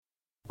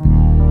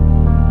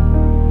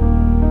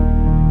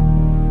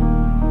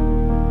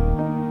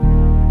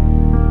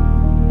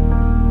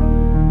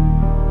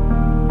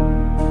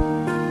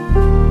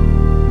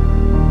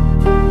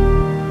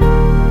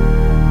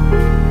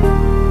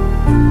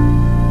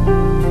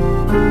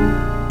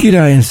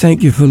G'day and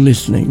thank you for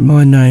listening.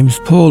 My name's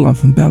Paul, I'm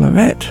from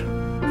Ballarat.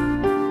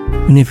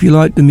 And if you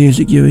like the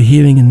music you're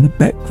hearing in the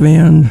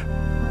background,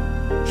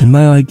 then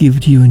may I give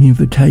to you an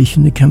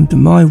invitation to come to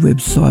my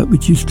website,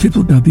 which is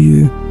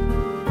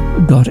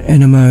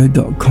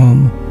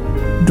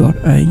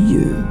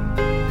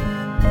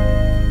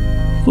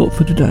www.animo.com.au. Thought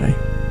for today.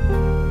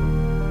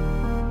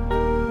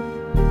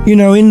 You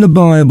know, in the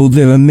Bible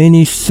there are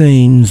many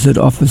scenes that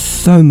offer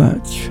so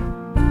much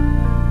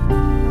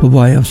a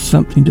way of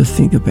something to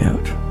think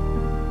about.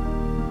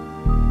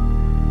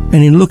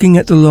 And in looking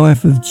at the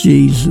life of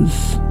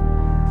Jesus,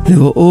 there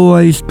were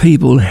always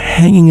people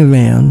hanging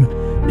around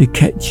to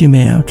catch him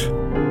out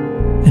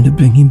and to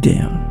bring him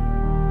down.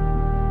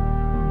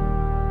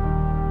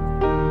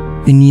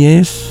 And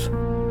yes,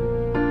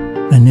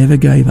 they never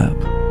gave up.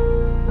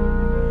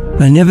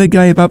 They never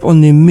gave up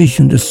on their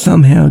mission to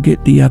somehow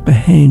get the upper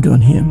hand on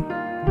him.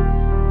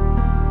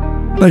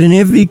 But in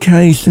every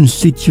case and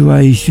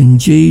situation,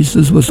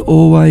 Jesus was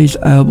always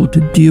able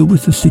to deal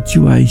with the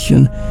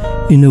situation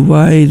in a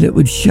way that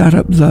would shut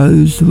up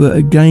those who were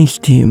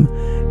against him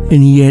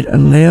and yet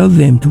allow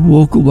them to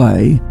walk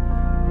away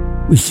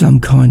with some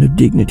kind of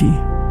dignity.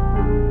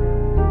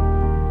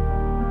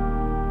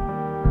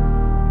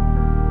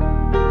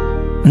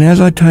 And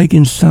as I take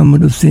in some of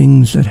the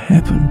things that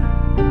happen,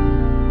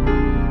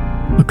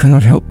 I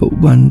cannot help but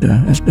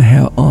wonder as to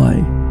how I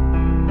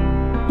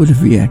would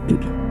have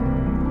reacted.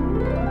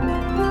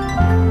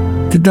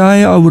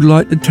 Today I would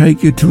like to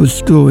take you to a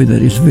story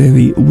that is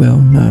very well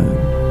known.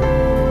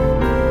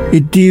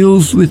 It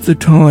deals with the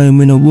time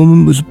when a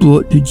woman was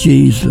brought to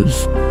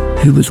Jesus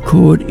who was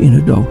caught in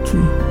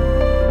adultery.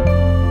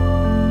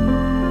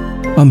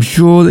 I'm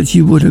sure that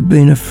she would have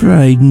been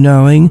afraid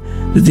knowing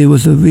that there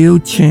was a real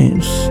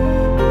chance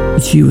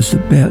that she was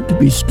about to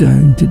be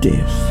stoned to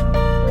death.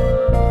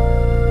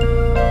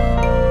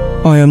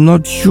 I am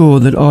not sure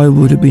that I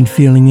would have been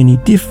feeling any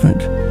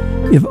different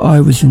if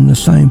I was in the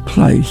same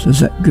place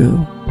as that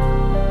girl.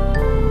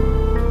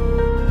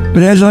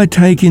 But as I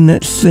take in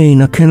that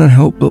scene, I cannot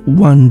help but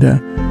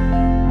wonder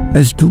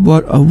as to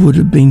what I would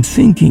have been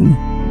thinking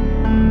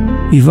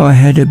if I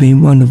had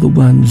been one of the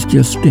ones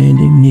just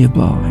standing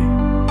nearby.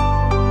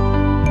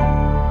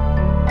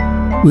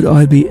 Would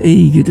I be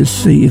eager to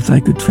see if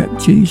they could trap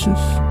Jesus?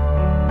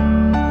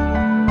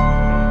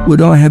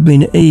 Would I have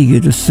been eager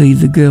to see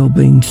the girl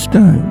being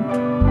stoned?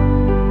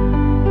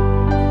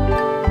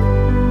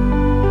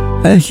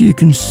 As you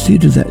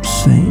consider that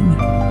scene,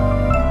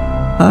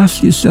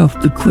 ask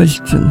yourself the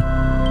question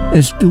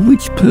as to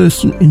which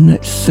person in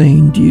that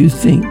scene do you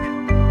think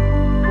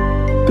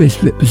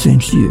best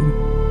represents you.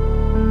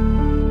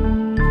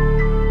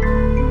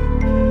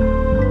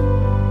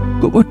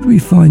 But what do we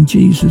find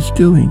Jesus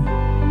doing?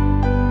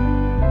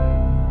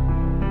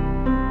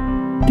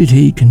 Did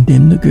he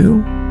condemn the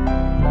girl?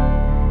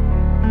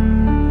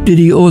 Did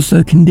he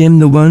also condemn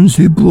the ones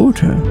who brought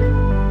her?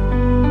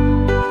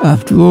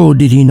 After all,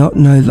 did he not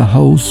know the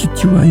whole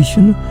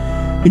situation?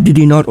 Did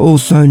he not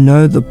also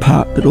know the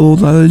part that all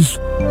those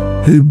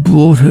who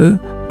brought her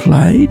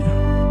played?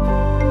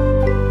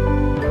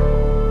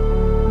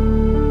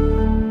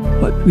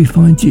 What do we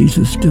find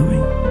Jesus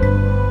doing?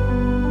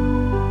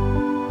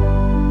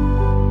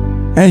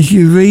 As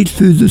you read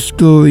through the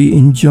story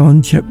in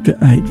John chapter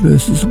 8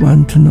 verses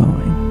 1 to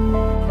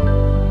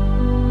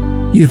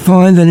 9, you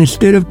find that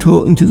instead of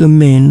talking to the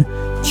men,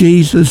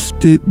 Jesus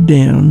stooped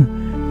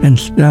down and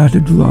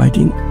started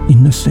writing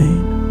in the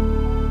sand.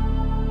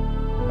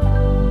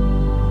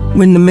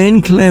 When the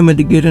men clamoured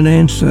to get an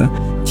answer,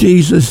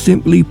 Jesus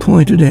simply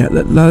pointed out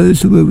that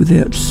those who were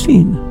without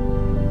sin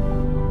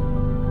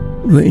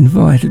were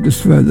invited to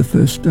throw the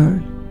first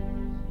stone.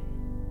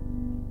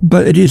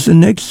 But it is the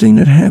next thing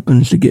that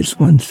happens that gets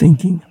one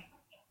thinking.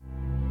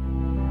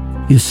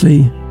 You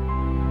see,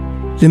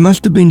 there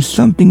must have been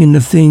something in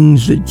the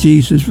things that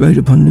Jesus wrote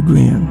upon the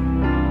ground.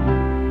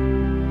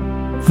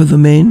 For the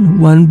men,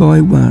 one by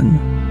one,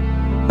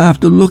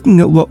 after looking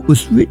at what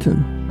was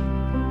written,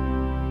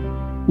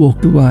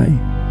 walked away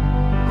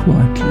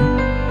quietly.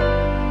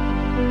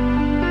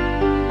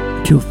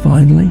 Till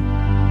finally,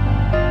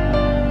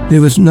 there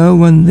was no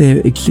one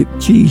there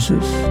except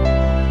Jesus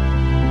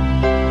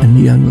and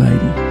the young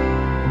lady.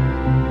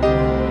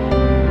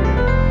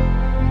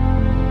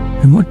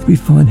 And what do we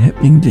find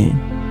happening then?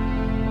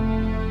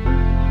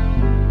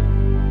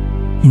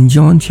 In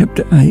John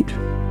chapter 8,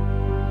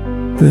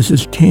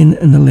 verses 10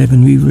 and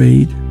 11 we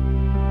read,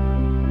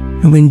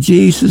 "And when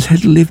Jesus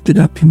had lifted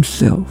up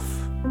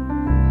himself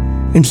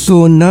and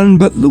saw none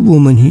but the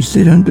woman, he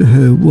said unto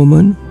her,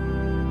 Woman,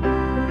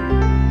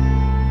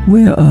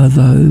 where are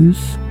those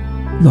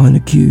thine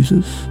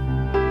accusers?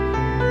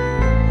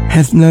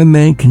 Hath no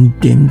man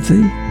condemned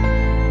thee?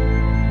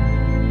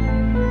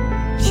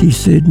 She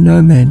said,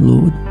 No man,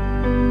 Lord.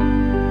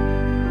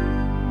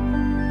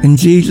 And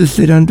Jesus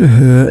said unto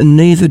her, And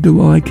neither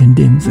do I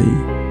condemn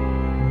thee.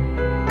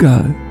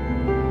 Go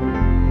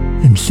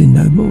and sin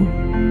no more.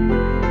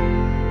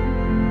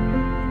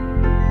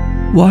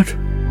 What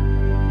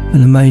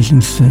an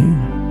amazing scene.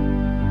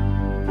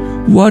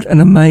 What an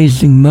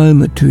amazing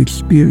moment to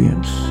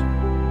experience.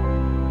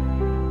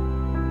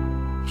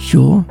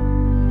 Sure,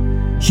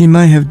 she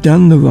may have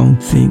done the wrong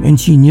thing and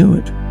she knew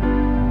it.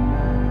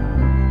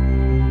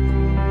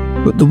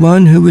 But the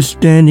one who was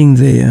standing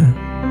there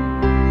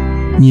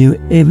knew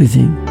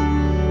everything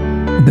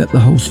about the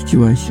whole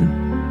situation.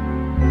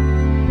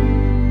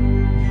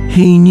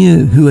 He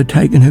knew who had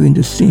taken her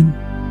into sin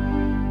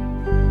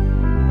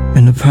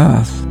and the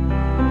path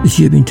that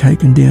she had been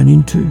taken down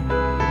into.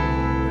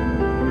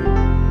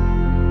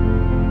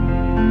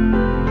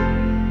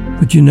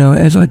 But you know,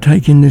 as I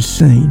take in this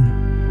scene,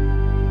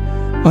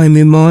 I am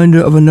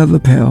reminded of another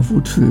powerful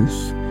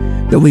truth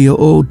that we are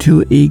all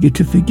too eager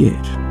to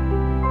forget,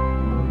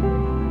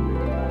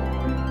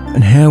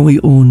 and how we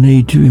all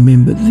need to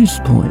remember this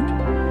point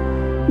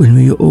when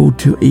we are all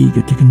too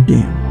eager to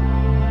condemn.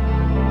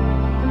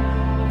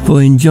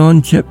 For in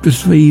John chapter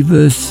 3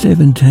 verse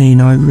 17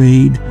 I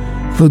read,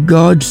 "For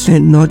God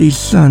sent not his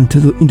Son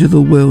into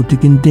the world to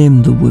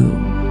condemn the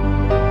world,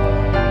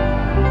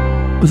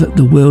 but that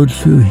the world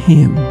through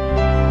him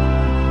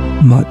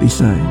might be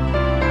saved."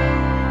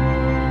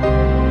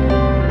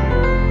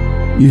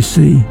 You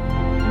see,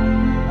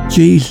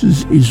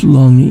 Jesus is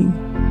longing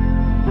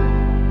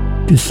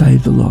to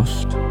save the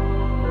lost.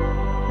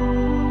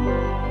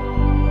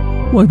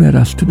 What about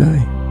us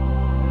today?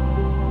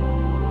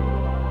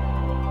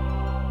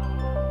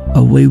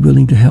 Are we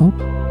willing to help?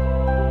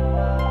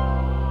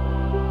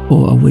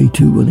 Or are we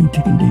too willing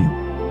to condemn?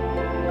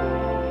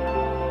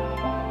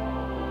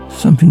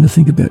 Something to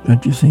think about,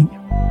 don't you think?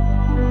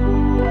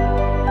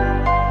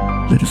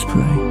 Let us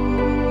pray.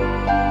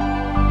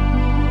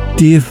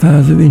 Dear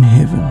Father in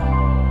heaven,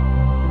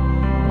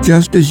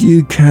 just as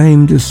you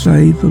came to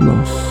save the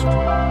lost,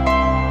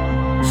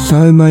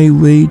 so may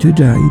we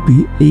today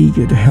be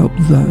eager to help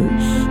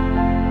those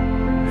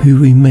who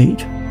we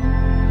meet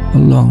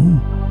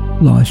along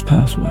life's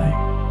pathway.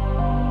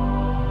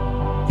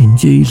 In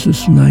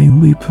Jesus' name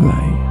we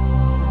pray.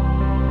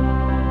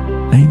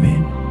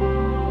 Amen.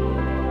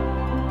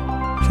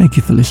 Thank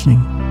you for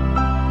listening.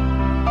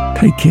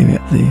 Take care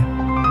out there.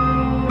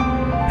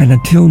 And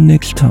until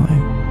next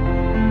time,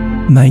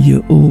 may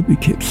you all be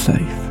kept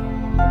safe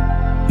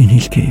in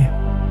his care.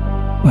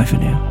 Bye for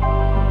now.